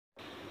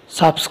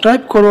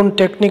Subscribe করুন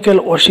technical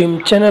অসীম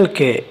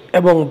চ্যানেলকে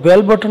এবং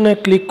বেল বাটনে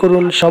ক্লিক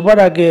করুন সবার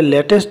আগে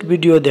লেটেস্ট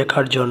ভিডিও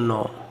দেখার জন্য।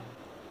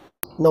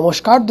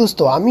 নমস্কার দোস্ত,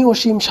 আমি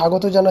অসীম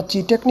স্বাগত জানাচ্ছি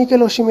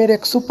টেকনিক্যাল অসীমের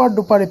এক সুপার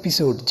ডুপার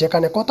এপিসোড,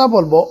 যেখানে কথা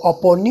বলবো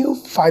অপো নিউ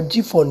 5G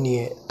ফোন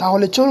নিয়ে।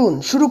 তাহলে চলুন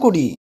শুরু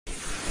করি।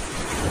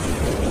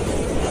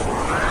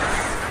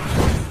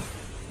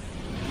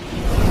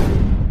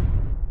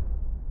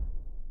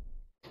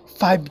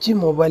 ফাইভ জি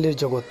মোবাইলের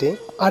জগতে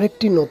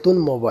আরেকটি নতুন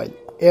মোবাইল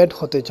অ্যাড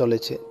হতে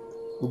চলেছে,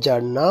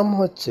 যার নাম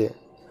হচ্ছে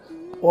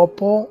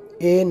Oppo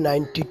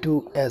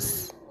a92s।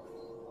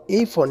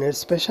 এই ফোনের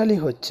স্পেশালি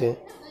হচ্ছে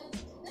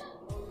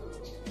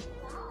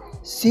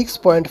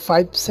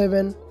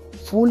 6.57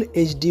 full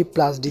HD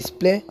plus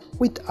display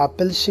with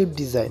apple shape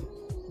design,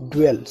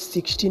 dual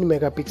 16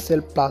 megapixel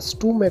plus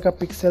 2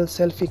 megapixel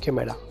selfie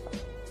camera.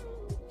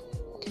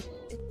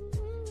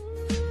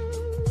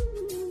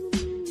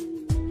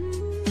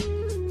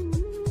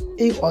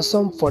 এই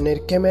অসম ফোনের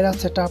ক্যামেরা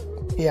সেটআপ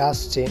এ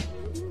আসছে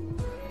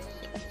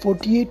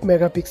 48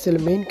 megapixel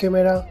main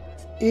camera,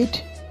 8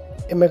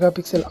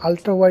 megapixel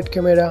ultra wide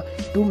camera,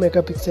 2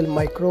 megapixel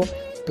micro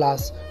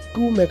plus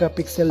 2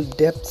 megapixel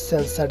depth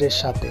সেন্সরের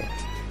সাথে।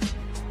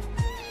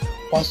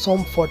 অসম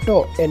photo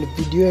and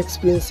video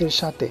এক্সপিরিয়েন্সের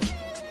সাথে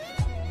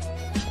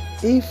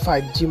এই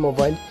 5G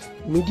mobile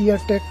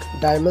MediaTek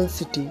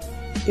Dimensity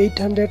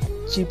 800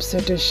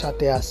 চিপসেটের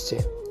সাথে আসছে।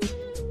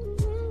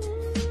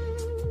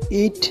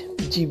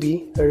 8GB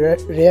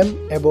RAM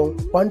এবং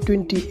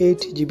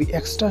 128GB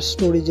এক্সট্রা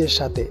স্টোরেজের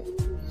সাথে।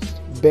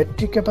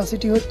 ব্যাটারি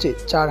ক্যাপাসিটি হচ্ছে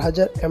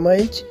 4000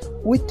 mAh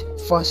with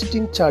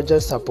fasting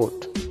charger support.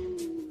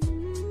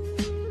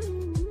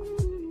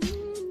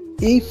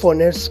 এই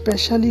ফোনের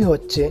স্পেশালি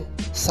হচ্ছে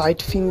সাইড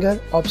ফিঙ্গার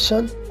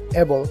অপশন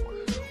এবং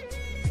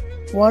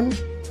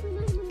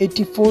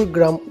 184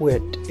 গ্রাম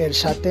ওয়েট এর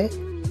সাথে।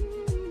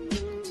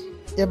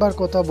 এবার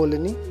কথা বলে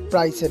নিই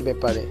প্রাইসের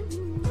ব্যাপারে।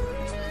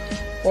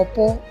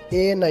 Oppo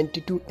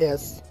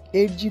a92s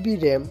 8GB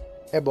র্যাম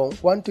এবং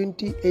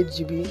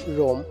 128GB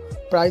রোম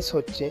প্রাইস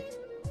হচ্ছে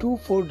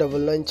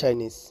 2499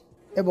 চাইনিজ,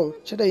 এবং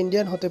সেটা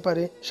ইন্ডিয়ান হতে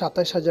পারে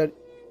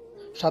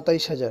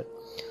 27,000।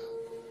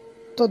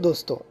 তো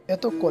দোস্ত,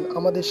 এতক্ষণ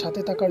আমাদের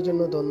সাথে থাকার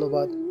জন্য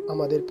ধন্যবাদ।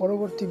 আমাদের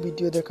পরবর্তী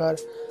ভিডিও দেখার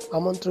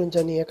আমন্ত্রণ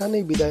জানিয়ে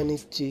এখানেই বিদায়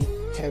নিচ্ছি।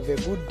 Have a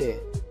good day.